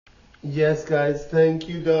Yes, guys, thank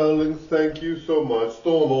you, darlings. Thank you so much.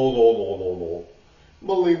 No.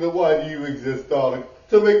 Mileena, why do you exist, darling?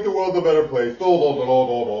 To make the world a better place.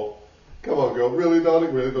 No. Come on, girl. Really,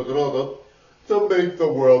 darling? Really? No. To make the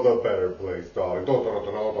world a better place, darling.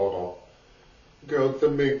 No. Girl, to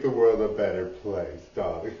make the world a better place,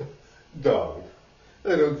 darling. Darling.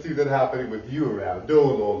 I don't see that happening with you around.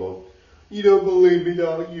 No. You don't believe me,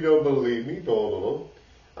 darling? You don't believe me? No.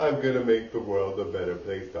 I'm gonna make the world a better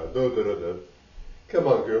place, darling. No. Come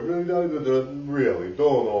on, girl. Really, darling? Really?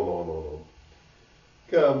 No.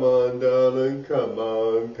 Come on, darling. Come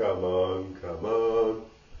on.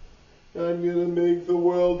 I'm gonna make the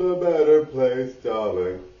world a better place,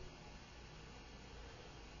 darling.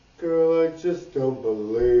 Girl, I just don't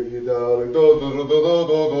believe you, darling.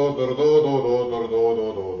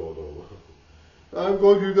 I'm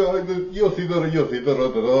going to, you'll see,